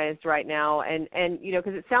organized right now. And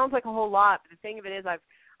because it sounds like a whole lot, but the thing of it is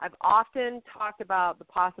I've often talked about the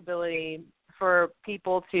possibility for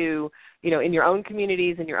people to, in your own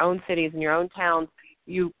communities, in your own cities, in your own towns,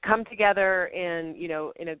 you come together in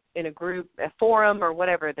a group, a forum or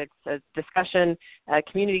whatever, that's a discussion, a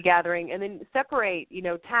community gathering, and then separate,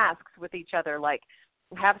 tasks with each other, like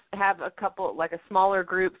have a couple, like a smaller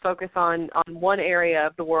group focus on one area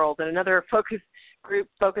of the world and another focus group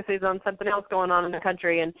focuses on something else going on in the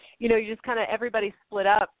country. And, you just kind of everybody split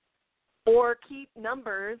up. Or keep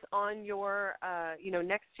numbers on your,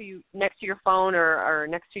 next to your phone or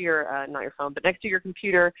next to your, not your phone, but next to your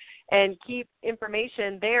computer, and keep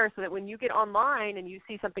information there so that when you get online and you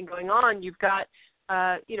see something going on, you've got,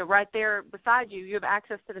 right there beside you, you have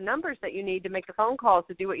access to the numbers that you need to make the phone calls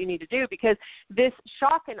to do what you need to do. Because this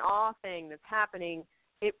shock and awe thing that's happening,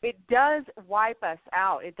 it does wipe us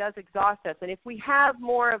out. It does exhaust us. And if we have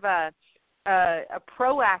more of a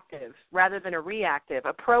proactive rather than a reactive,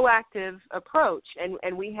 a proactive approach,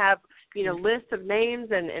 and we have lists of names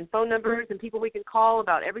and phone numbers and people we can call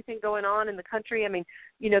about everything going on in the country,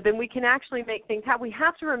 then we can actually make things happen. We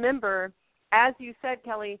have to remember, as you said,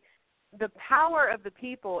 Kelly, the power of the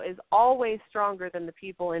people is always stronger than the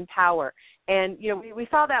people in power. And we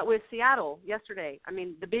saw that with Seattle yesterday.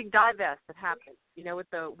 The big divest that happened with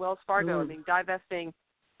the Wells Fargo, divesting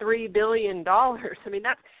 $3 billion.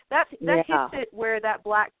 That hits it where that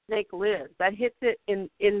black snake lives. That hits it in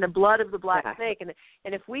the blood of the black snake.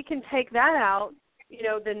 And if we can take that out,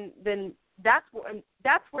 then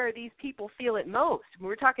that's where these people feel it most. When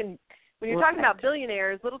you're talking about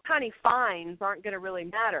billionaires, little tiny fines aren't going to really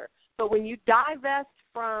matter. But when you divest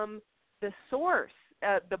from the source,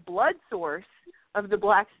 the blood source of the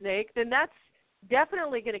black snake, then that's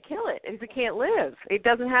definitely going to kill it because it can't live. It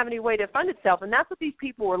doesn't have any way to fund itself, and that's what these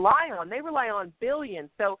people rely on. They rely on billions.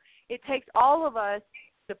 So it takes all of us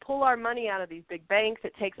to pull our money out of these big banks.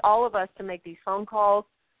 It takes all of us to make these phone calls,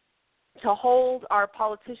 to hold our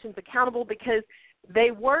politicians accountable, because they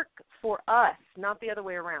work for us, not the other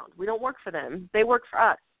way around. We don't work for them. They work for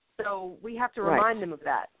us. So we have to remind them of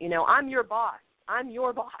that. I'm your boss. I'm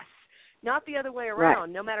your boss. Not the other way around. Right.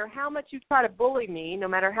 No matter how much you try to bully me, no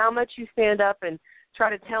matter how much you stand up and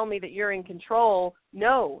try to tell me that you're in control,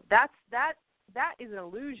 no, that is an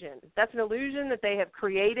illusion. That's an illusion that they have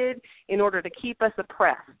created in order to keep us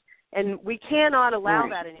oppressed. And we cannot allow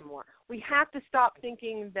that anymore. We have to stop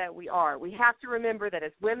thinking that we are. We have to remember that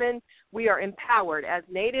as women, we are empowered. As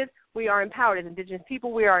Natives, we are empowered. As Indigenous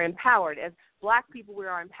people, we are empowered. As Black people, we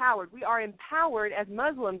are empowered. We are empowered. As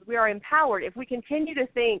Muslims, we are empowered. If we continue to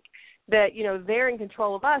think that, they're in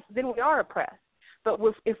control of us, then we are oppressed. But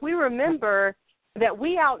if we remember that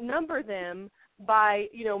we outnumber them by,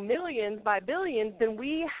 millions, by billions, then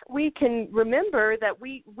we can remember that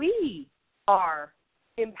we are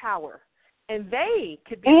in power, and they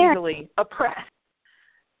could be easily oppressed.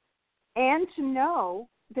 And to know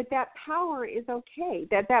that power is okay,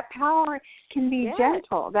 that power can be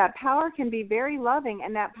gentle, that power can be very loving,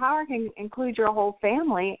 and that power can include your whole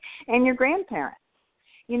family and your grandparents.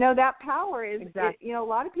 That power is, a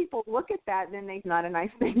lot of people look at that and then it's not a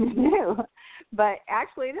nice thing to do. But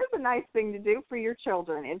actually it is a nice thing to do for your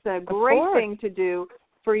children. It's a great thing to do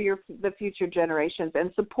for the future generations,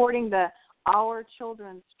 and supporting our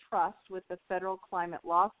children's trust with the federal climate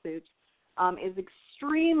lawsuit is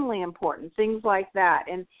extremely important, things like that.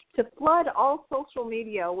 And to flood all social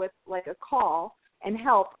media with like a call and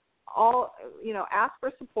help ask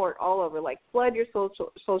for support all over, like flood your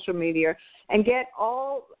social media and get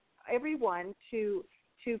everyone to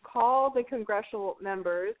call the congressional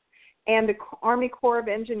members and the Army Corps of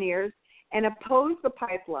Engineers and oppose the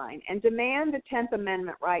pipeline and demand the 10th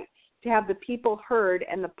Amendment right to have the people heard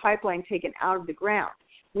and the pipeline taken out of the ground.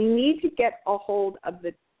 We need to get a hold of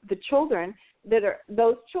the children that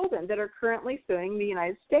are currently suing the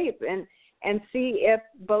United States and see if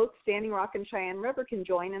both Standing Rock and Cheyenne River can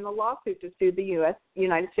join in the lawsuit to sue the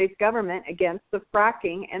United States government against the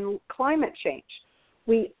fracking and climate change.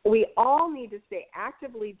 We all need to stay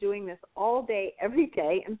actively doing this all day, every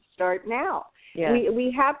day, and start now. Yeah.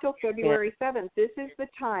 We have till February 7th. This is the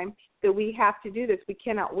time that we have to do this. We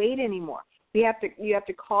cannot wait anymore. You have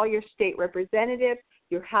to call your state representative,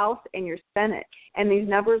 your House, and your Senate. And these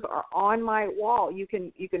numbers are on my wall. You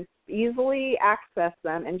can easily access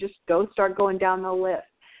them and just start going down the list.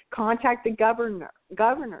 Contact the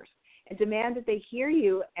governors and demand that they hear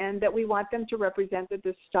you and that we want them to represent that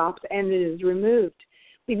this stops and it is removed.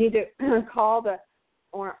 We need to call the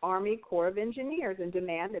Army Corps of Engineers and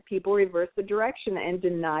demand that people reverse the direction and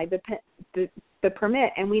deny the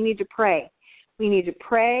permit. And we need to pray. We need to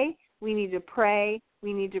pray. We need to pray.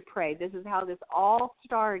 We need to pray. This is how this all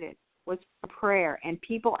started, was prayer, and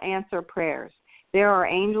people answer prayers. There are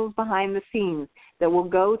angels behind the scenes that will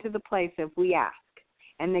go to the place if we ask,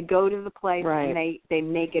 and they go to the place and they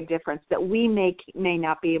make a difference that we may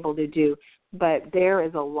not be able to do. But there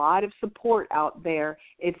is a lot of support out there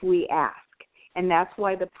if we ask, and that's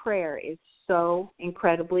why the prayer is so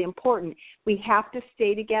incredibly important. We have to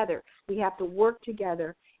stay together. We have to work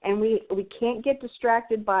together, and we can't get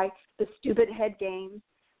distracted by the stupid head games,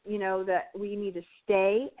 that we need to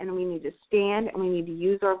stay and we need to stand and we need to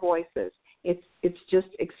use our voices. It's just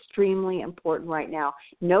extremely important right now.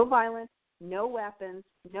 No violence, no weapons,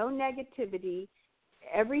 no negativity.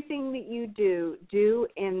 Everything that you do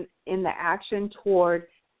in the action toward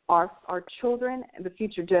our children and the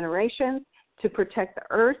future generations, to protect the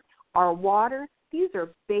earth, our water. These are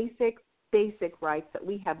basic rights that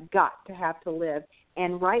we have got to have to live.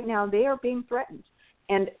 And right now they are being threatened.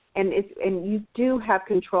 And you do have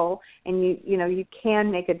control, and you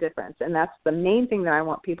can make a difference. And that's the main thing that I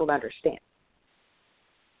want people to understand.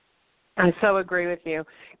 I so agree with you.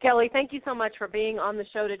 Kelly, thank you so much for being on the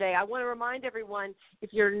show today. I want to remind everyone,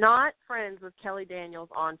 if you're not friends with Kelly Daniels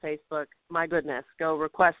on Facebook, my goodness, go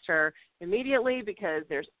request her immediately, because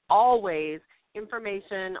there's always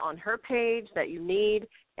information on her page that you need.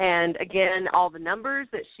 And, again, all the numbers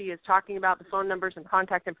that she is talking about, the phone numbers and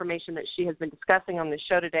contact information that she has been discussing on this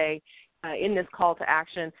show today in this call to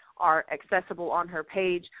action, are accessible on her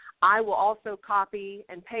page. I will also copy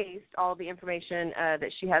and paste all the information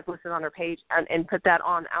that she has listed on her page and put that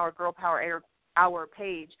on our Girl Power Hour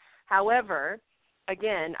page. However,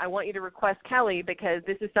 again, I want you to request Kelly, because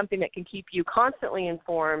this is something that can keep you constantly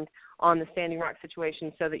informed on the Standing Rock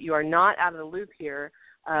situation, so that you are not out of the loop here.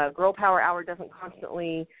 Girl Power Hour doesn't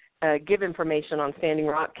constantly give information on Standing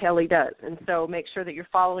Rock. Kelly does. And so make sure that you're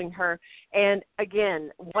following her. And,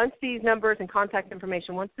 again, once these numbers and contact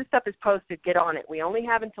information, once this stuff is posted, get on it. We only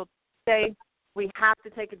have until Tuesday. We have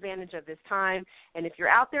to take advantage of this time. And if you're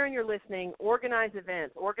out there and you're listening, organize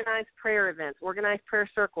events, organize prayer events, organize prayer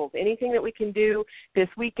circles, anything that we can do this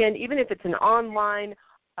weekend, even if it's an online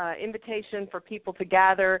invitation for people to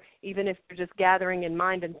gather, even if you're just gathering in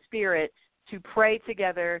mind and spirit, to pray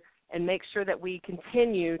together and make sure that we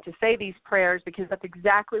continue to say these prayers, because that's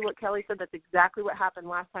exactly what Kelly said. That's exactly what happened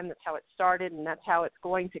last time. That's how it started, and that's how it's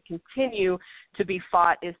going to continue to be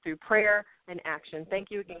fought, is through prayer and action. Thank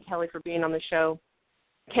you again, Kelly, for being on the show.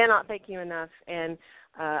 Cannot thank you enough. And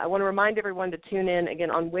I want to remind everyone to tune in again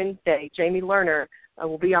on Wednesday. Jamie Lerner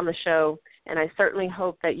will be on the show, and I certainly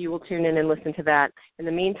hope that you will tune in and listen to that. In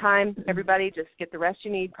the meantime, everybody, just get the rest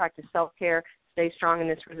you need, practice self-care, stay strong in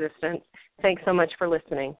this resistance. Thanks so much for listening.